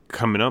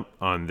Coming up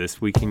on This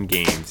Week in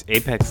Games,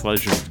 Apex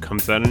Legends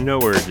comes out of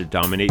nowhere to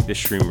dominate the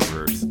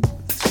streamerverse.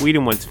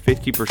 Sweden wants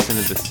 50%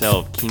 of the sale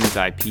of King's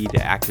IP to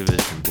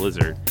Activision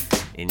Blizzard,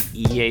 and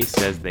EA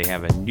says they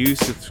have a new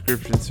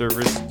subscription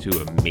service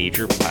to a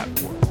major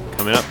platform.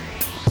 Coming up,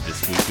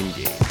 This Week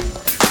in Games.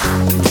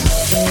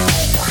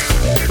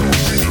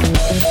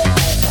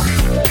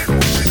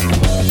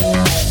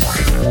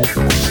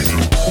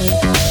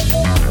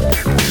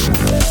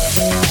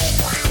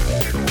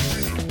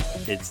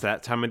 It's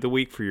that time of the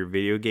week for your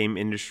video game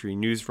industry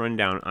news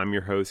rundown. I'm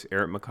your host,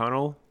 Eric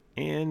McConnell,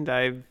 and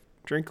I've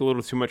drank a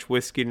little too much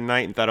whiskey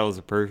tonight and thought it was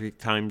a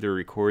perfect time to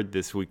record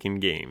This Week in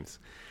Games.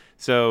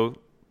 So,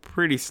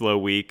 pretty slow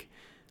week.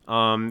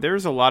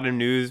 There's a lot of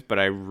news, but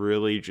I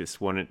really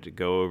just wanted to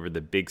go over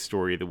the big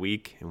story of the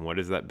week. And what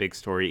is that big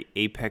story?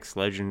 Apex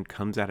Legends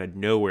comes out of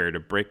nowhere to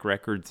break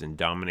records and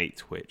dominate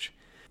Twitch.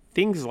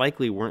 Things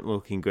likely weren't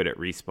looking good at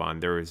Respawn.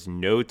 There was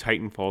no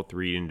Titanfall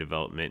 3 in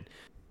development.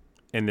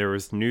 And there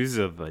was news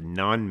of a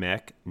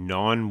non-mech,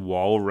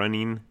 non-wall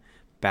running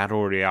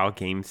battle royale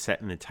game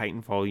set in the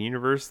Titanfall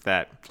universe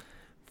that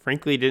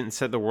frankly didn't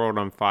set the world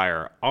on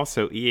fire.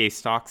 Also, EA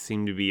stocks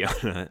seem to be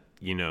on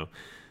a,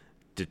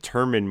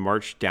 determined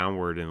march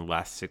downward in the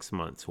last 6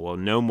 months. Well,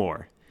 no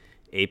more.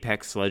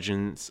 Apex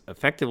Legends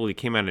effectively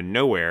came out of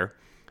nowhere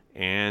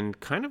and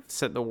kind of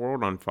set the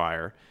world on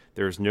fire.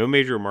 There was no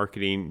major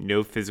marketing,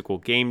 no physical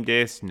game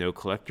disc, no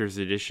collector's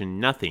edition,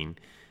 nothing.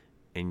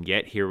 And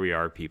yet here we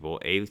are, people.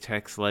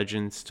 Apex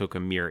Legends took a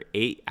mere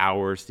 8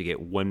 hours to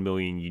get 1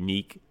 million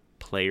unique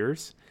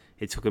players.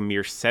 It took a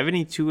mere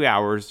 72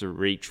 hours to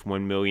reach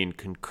 1 million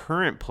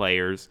concurrent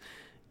players,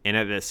 and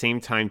at the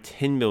same time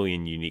 10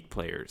 million unique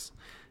players.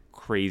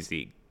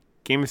 Crazy.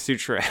 Game of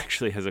Sutra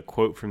actually has a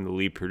quote from the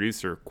lead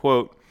producer,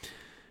 quote,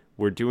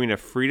 "We're doing a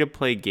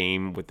free-to-play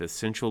game with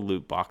essential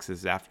loot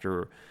boxes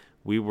after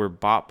we were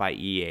bought by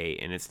EA,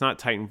 and it's not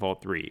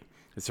Titanfall 3.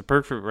 It's a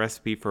perfect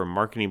recipe for a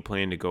marketing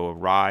plan to go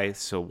awry,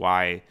 so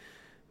why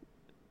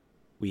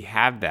we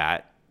have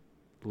that,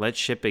 let's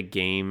ship a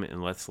game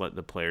and let's let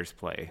the players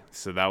play."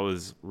 So that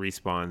was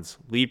Respawn's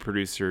lead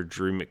producer,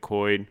 Drew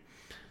McCoy.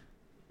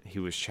 He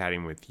was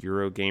chatting with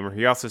Eurogamer.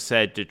 He also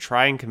said, to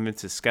try and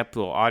convince a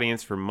skeptical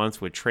audience for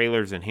months with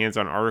trailers and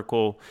hands-on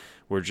article,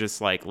 we're just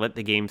like, let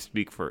the game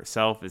speak for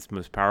itself. It's the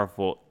most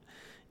powerful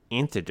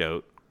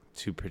antidote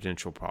to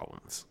potential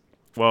problems.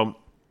 Well,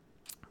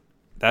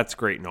 that's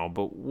great and all,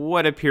 but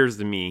what appears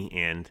to me,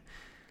 and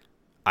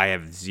I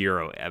have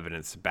zero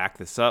evidence to back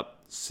this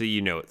up, so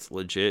you know it's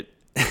legit,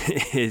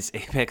 is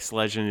Apex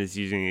Legends is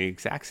using the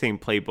exact same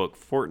playbook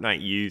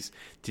Fortnite used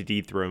to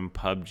dethrone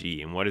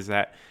PUBG. And what is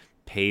that?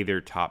 Pay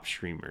their top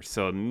streamers.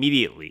 So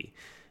immediately,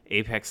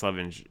 Apex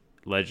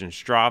Legends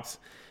drops,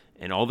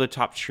 and all the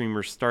top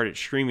streamers started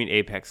streaming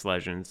Apex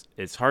Legends.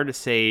 It's hard to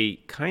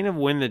say kind of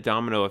when the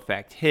domino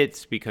effect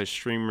hits, because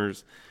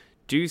streamers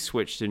do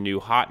switch to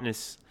new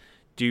hotness,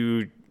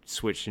 do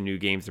switch to new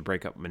games to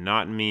break up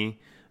monotony,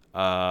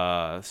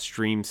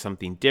 stream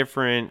something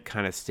different,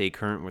 kind of stay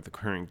current with the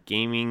current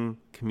gaming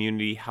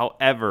community.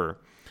 However,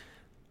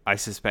 I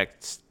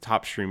suspect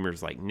top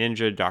streamers like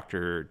Ninja,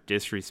 Dr.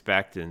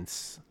 Disrespect, and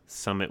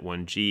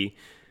Summit1G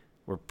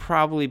were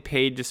probably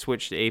paid to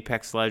switch to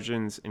Apex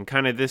Legends, and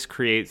kind of this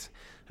creates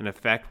an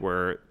effect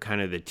where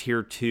kind of the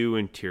tier 2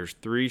 and tier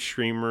 3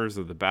 streamers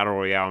of the battle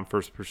royale and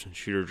first-person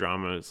shooter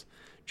genres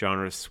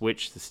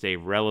switch to stay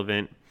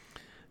relevant.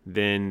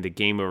 Then the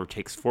game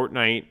overtakes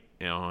Fortnite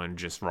on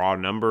just raw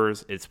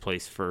numbers. It's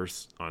placed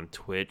first on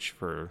Twitch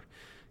for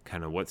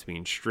kind of what's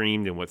being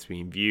streamed and what's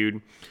being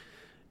viewed.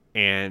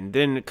 And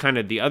then kind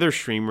of the other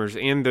streamers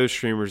and those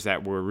streamers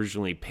that were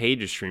originally paid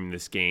to stream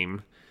this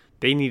game,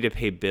 they need to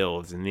pay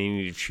bills, and they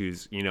need to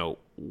choose,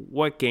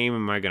 what game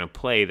am I going to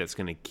play that's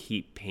going to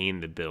keep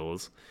paying the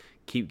bills,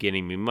 keep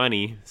getting me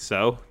money.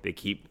 So they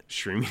keep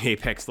streaming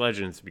Apex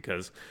Legends,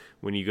 because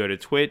when you go to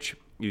Twitch,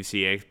 you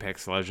see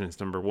Apex Legends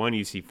number 1,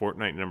 you see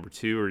Fortnite number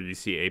 2, or you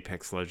see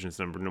Apex Legends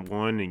number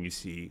 1 and you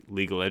see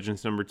League of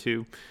Legends number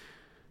 2,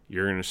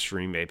 you're going to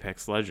stream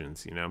Apex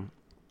Legends,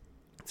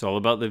 It's all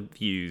about the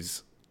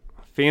views.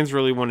 Fans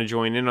really want to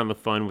join in on the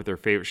fun with their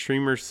favorite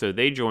streamers, so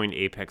they join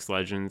Apex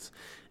Legends.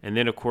 And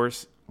then, of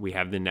course, we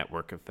have the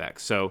network effect.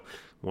 So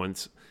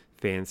once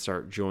fans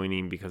start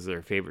joining because of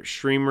their favorite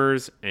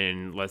streamers,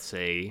 and let's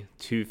say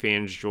 2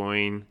 fans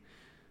join,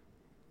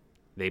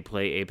 they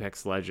play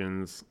Apex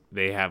Legends,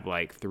 they have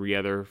like 3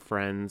 other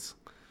friends.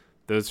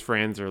 Those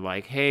friends are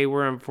like, hey,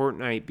 we're on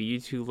Fortnite, but you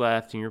 2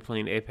 left and you're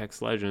playing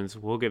Apex Legends.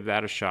 We'll give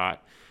that a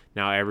shot.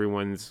 Now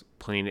everyone's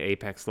playing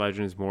Apex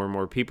Legends. More and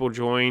more people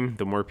join.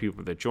 The more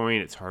people that join,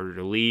 it's harder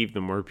to leave.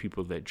 The more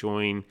people that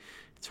join,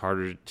 it's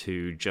harder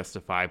to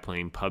justify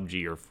playing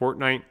PUBG or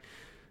Fortnite.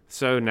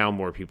 So now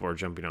more people are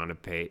jumping on to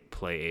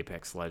play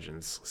Apex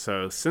Legends.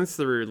 So since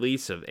the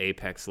release of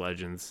Apex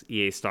Legends,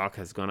 EA stock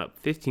has gone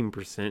up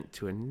 15%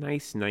 to a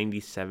nice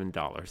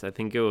 $97. I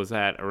think it was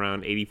at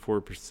around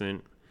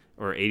 84%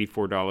 or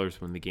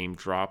 $84 when the game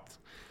dropped.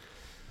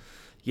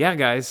 Yeah,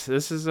 guys,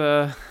 this is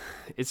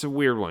it's a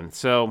weird one.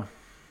 So,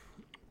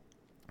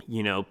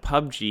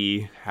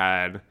 PUBG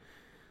had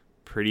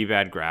pretty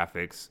bad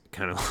graphics,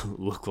 kind of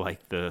look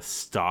like the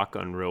stock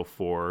Unreal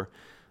 4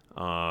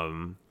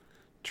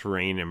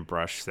 terrain and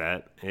brush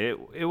set.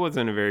 It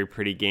wasn't a very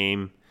pretty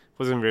game,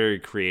 wasn't a very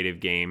creative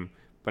game,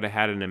 but it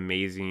had an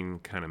amazing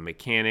kind of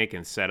mechanic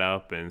and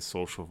setup and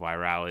social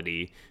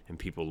virality, and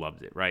people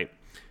loved it, right?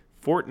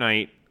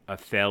 Fortnite, a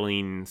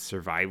failing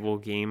survival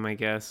game, I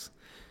guess,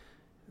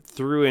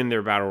 threw in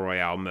their battle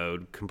royale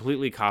mode,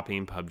 completely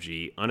copying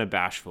PUBG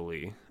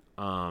unabashedly.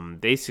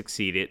 They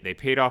succeeded. They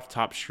paid off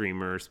top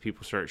streamers.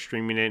 People started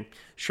streaming it.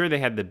 Sure, they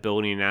had the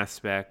building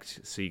aspect,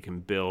 so you can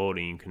build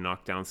and you can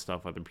knock down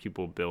stuff other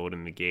people build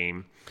in the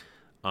game.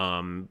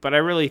 But I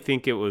really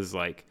think it was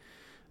like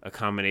a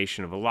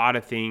combination of a lot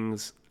of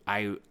things.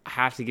 I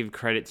have to give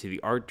credit to the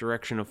art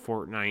direction of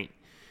Fortnite.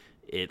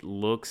 It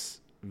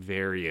looks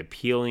very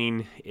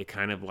appealing. It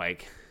kind of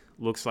like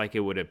looks like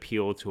it would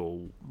appeal to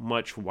a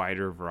much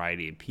wider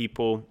variety of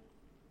people.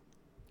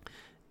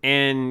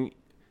 And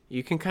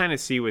you can kind of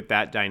see with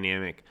that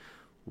dynamic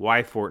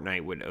why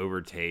Fortnite would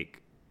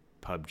overtake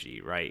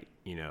PUBG, right?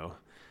 You know,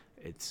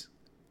 it's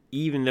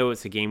even though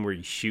it's a game where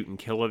you shoot and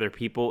kill other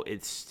people,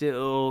 it's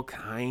still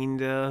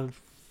kind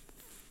of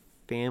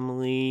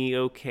family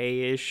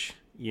okay-ish,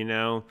 you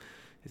know?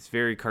 It's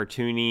very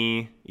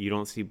cartoony. You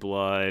don't see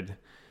blood.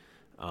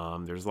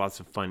 There's lots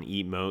of fun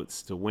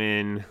emotes to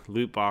win,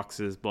 loot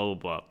boxes, blah, blah,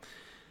 blah.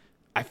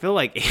 I feel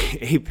like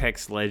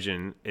Apex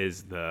Legend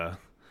is the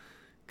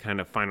kind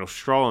of final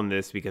straw on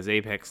this because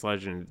Apex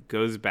Legend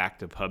goes back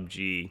to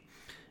PUBG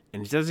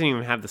and it doesn't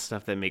even have the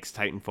stuff that makes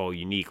Titanfall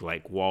unique,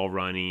 like wall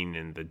running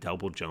and the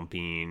double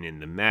jumping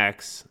and the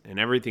mechs and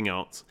everything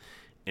else.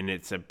 And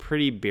it's a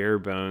pretty bare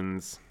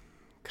bones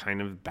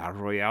kind of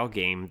battle royale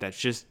game that's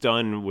just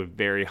done with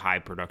very high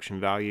production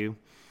value.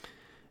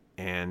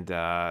 And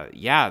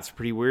yeah, it's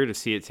pretty weird to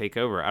see it take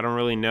over. I don't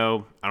really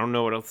know. I don't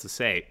know what else to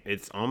say.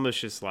 It's almost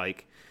just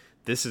like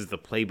this is the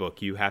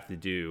playbook you have to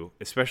do,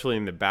 especially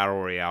in the battle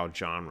royale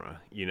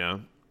genre, you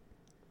know?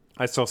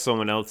 I saw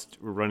someone else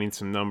running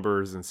some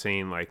numbers and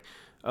saying like,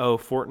 oh,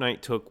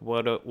 Fortnite took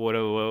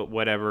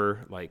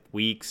whatever, like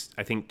weeks.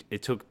 I think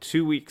it took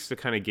 2 weeks to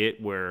kind of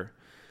get where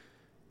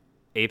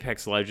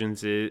Apex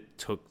Legends it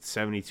took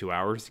 72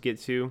 hours to get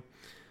to.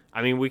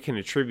 I mean, we can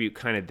attribute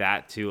kind of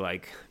that to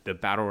like the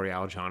battle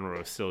royale genre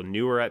was still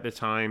newer at the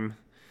time.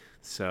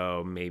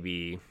 So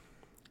maybe,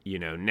 you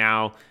know,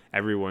 now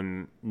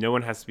no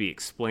one has to be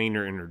explained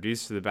or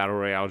introduced to the battle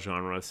royale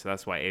genre. So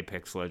that's why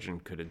Apex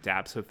Legend could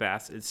adapt so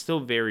fast. It's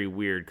still very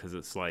weird because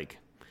it's like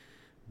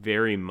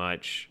very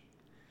much,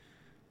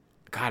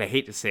 God, I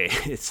hate to say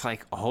it. It's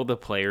like all the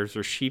players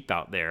are sheep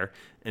out there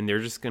and they're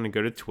just going to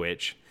go to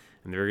Twitch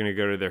and they're going to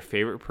go to their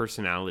favorite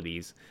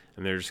personalities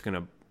and they're just going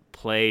to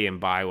play and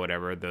buy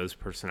whatever those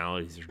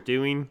personalities are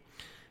doing.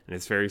 And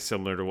it's very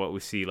similar to what we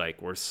see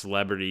like where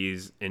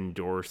celebrities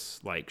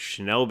endorse like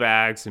Chanel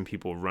bags and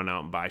people run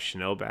out and buy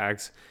Chanel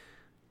bags.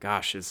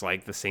 Gosh, it's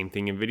like the same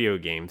thing in video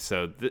games.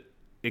 So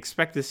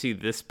expect to see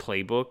this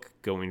playbook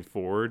going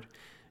forward.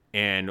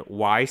 And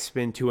why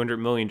spend $200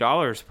 million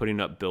putting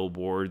up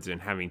billboards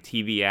and having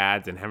TV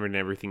ads and having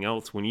everything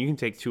else when you can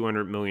take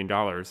 $200 million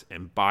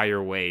and buy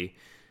your way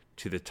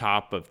to the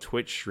top of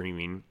Twitch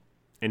streaming?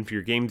 And if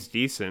your game's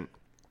decent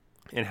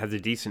and has a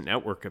decent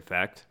network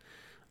effect,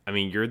 I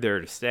mean, you're there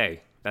to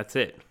stay. That's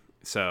it.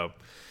 So,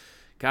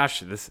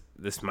 gosh,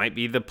 this might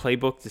be the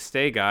playbook to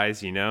stay,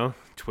 guys, you know?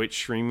 Twitch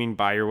streaming,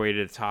 buy your way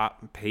to the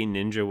top, pay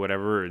Ninja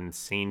whatever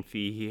insane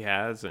fee he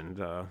has,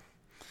 and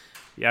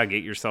yeah,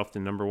 get yourself to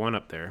number one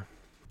up there.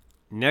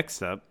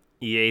 Next up,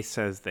 EA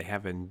says they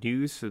have a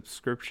new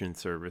subscription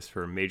service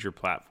for a major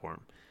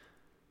platform.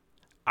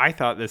 I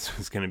thought this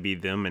was going to be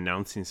them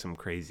announcing some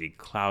crazy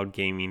cloud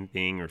gaming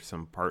thing or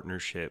some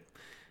partnership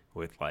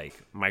with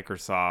like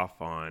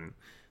Microsoft on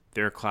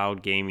their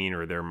cloud gaming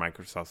or their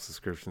Microsoft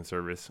subscription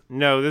service.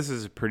 No, this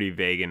is a pretty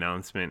vague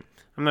announcement.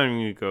 I'm not even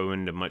going to go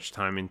into much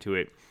time into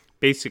it.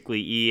 Basically,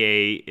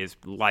 EA is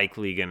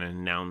likely going to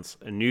announce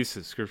a new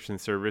subscription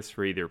service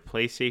for either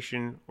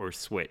PlayStation or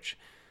Switch.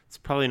 It's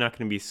probably not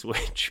going to be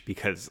Switch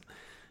because,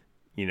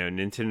 you know,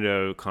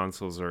 Nintendo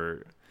consoles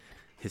are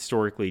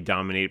historically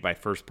dominated by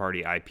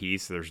first-party IP,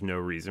 so there's no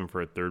reason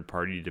for a third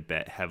party to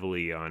bet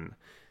heavily on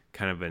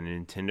kind of a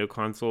Nintendo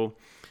console.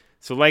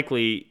 So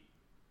likely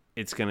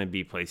it's going to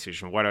be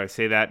PlayStation. Why do I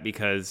say that?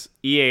 Because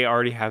EA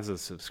already has a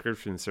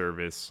subscription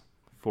service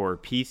for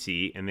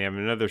PC, and they have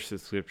another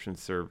subscription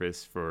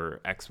service for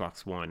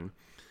Xbox One.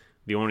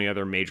 The only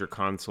other major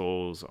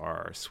consoles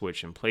are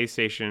Switch and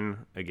PlayStation.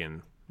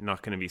 Again,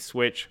 not going to be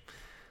Switch,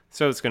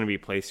 so it's going to be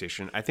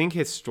PlayStation. I think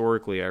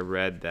historically I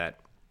read that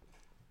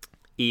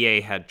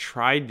EA had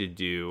tried to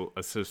do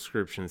a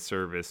subscription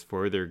service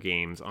for their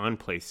games on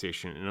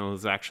PlayStation, and it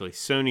was actually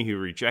Sony who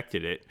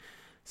rejected it.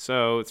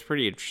 So it's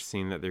pretty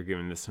interesting that they're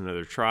giving this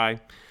another try.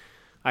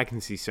 I can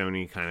see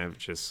Sony kind of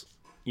just,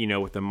 you know,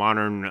 with the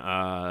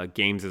modern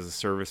games as a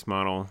service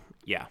model,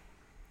 yeah,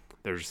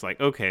 they're just like,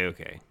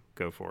 okay,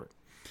 go for it.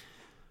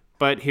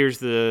 But here's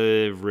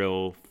the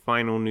real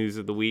final news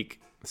of the week.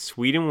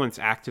 Sweden wants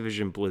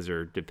Activision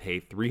Blizzard to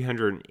pay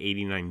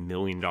 $389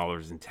 million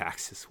in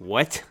taxes.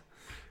 What?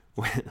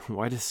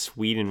 Why does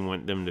Sweden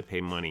want them to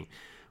pay money?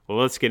 Well,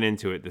 let's get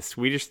into it. The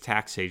Swedish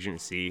tax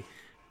agency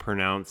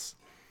pronounced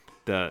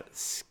the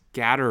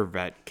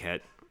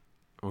Skatteverket,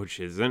 which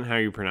isn't how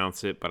you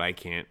pronounce it, but I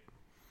can't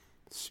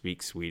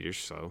speak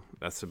Swedish, so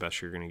that's the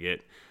best you're going to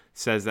get,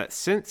 says that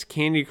since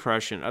Candy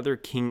Crush and other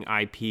King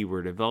IP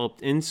were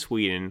developed in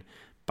Sweden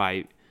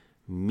by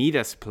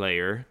Midas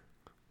Player,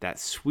 that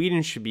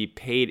Sweden should be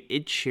paid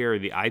its share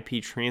of the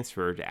IP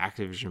transfer to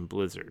Activision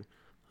Blizzard.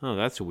 Oh,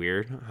 that's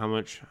weird. How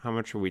much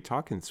are we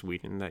talking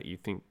Sweden that you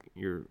think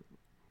you're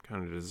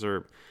kind of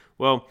deserve?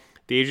 Well,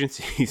 the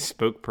agency's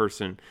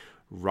spokesperson,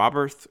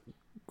 Robert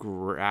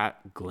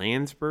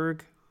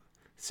Glansberg,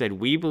 said,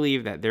 "We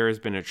believe that there has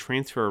been a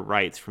transfer of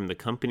rights from the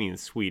company in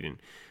Sweden.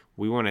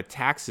 We want to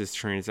tax this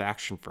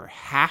transaction for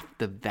half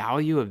the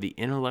value of the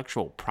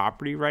intellectual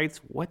property rights."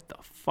 What the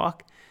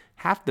fuck?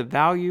 Half the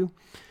value?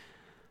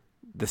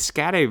 The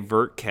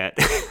Skatteverket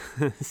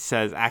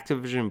says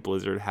Activision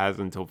Blizzard has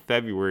until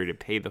February to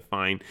pay the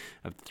fine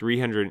of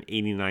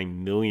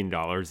 $389 million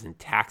in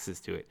taxes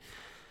to it.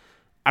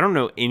 I don't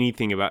know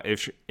anything about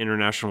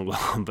international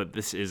law, but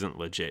this isn't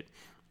legit.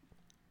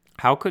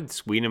 How could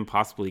Sweden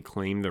possibly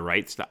claim the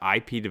rights to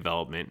IP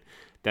development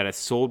that is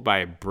sold by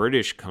a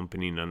British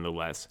company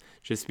nonetheless,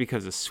 just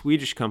because a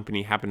Swedish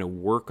company happened to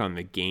work on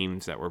the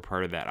games that were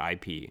part of that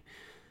IP?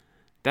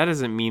 That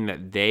doesn't mean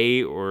that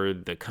they or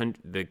the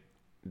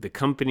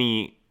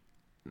company,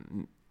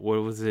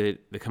 what was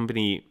it? The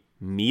company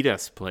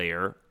Midas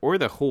Player or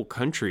the whole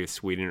country of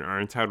Sweden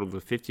are entitled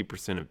to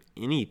 50% of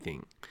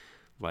anything.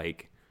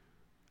 Like,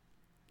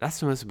 that's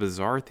the most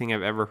bizarre thing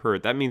I've ever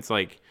heard. That means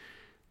like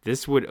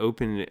this would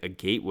open a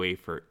gateway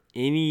for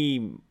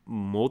any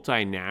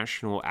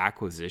multinational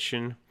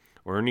acquisition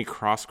or any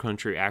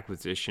cross-country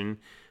acquisition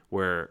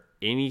where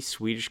any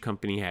Swedish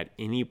company had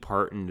any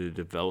part in the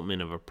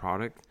development of a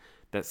product,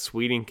 that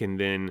Sweden can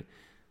then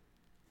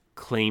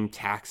claim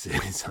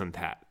taxes on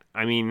that.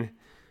 I mean,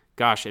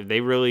 gosh, if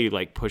they really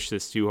like push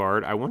this too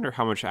hard, I wonder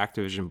how much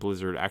Activision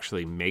Blizzard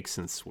actually makes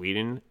in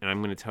Sweden. And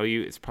I'm going to tell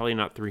you, it's probably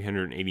not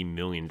 $380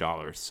 million.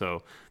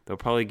 So they'll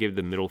probably give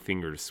the middle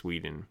finger to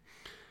Sweden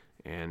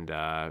and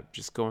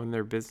just go on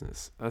their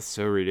business. That's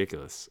so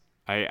ridiculous.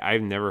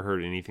 I've never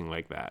heard anything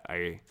like that.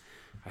 I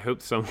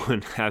hope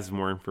someone has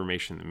more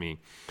information than me.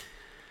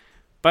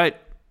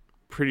 But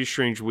pretty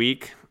strange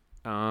week.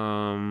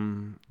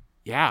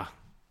 Yeah.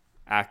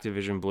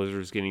 Activision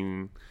Blizzard's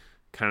getting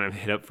kind of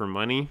hit up for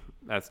money.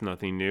 That's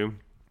nothing new.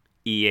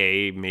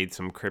 EA made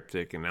some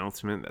cryptic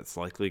announcement that's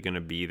likely going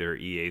to be their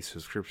EA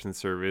subscription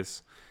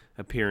service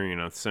appearing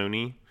on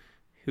Sony.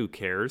 Who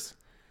cares?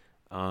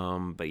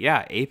 But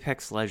yeah,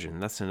 Apex Legends,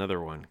 that's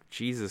another one.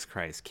 Jesus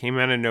Christ. Came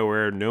out of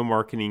nowhere, no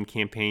marketing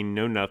campaign,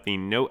 no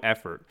nothing, no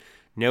effort.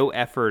 No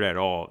effort at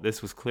all.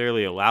 This was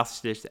clearly a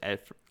last-ditch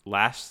effort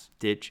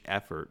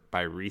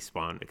by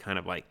Respawn to kind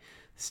of like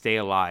stay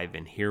alive,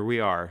 and here we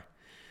are.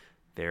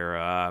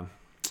 They're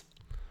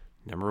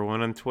number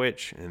one on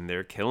Twitch, and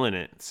they're killing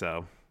it.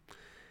 So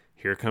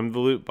here come the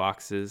loot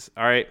boxes.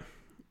 All right,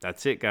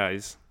 that's it,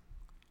 guys.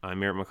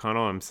 I'm Eric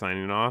McConnell. I'm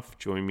signing off.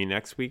 Join me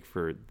next week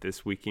for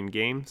This Week in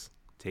Games.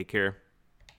 Take care.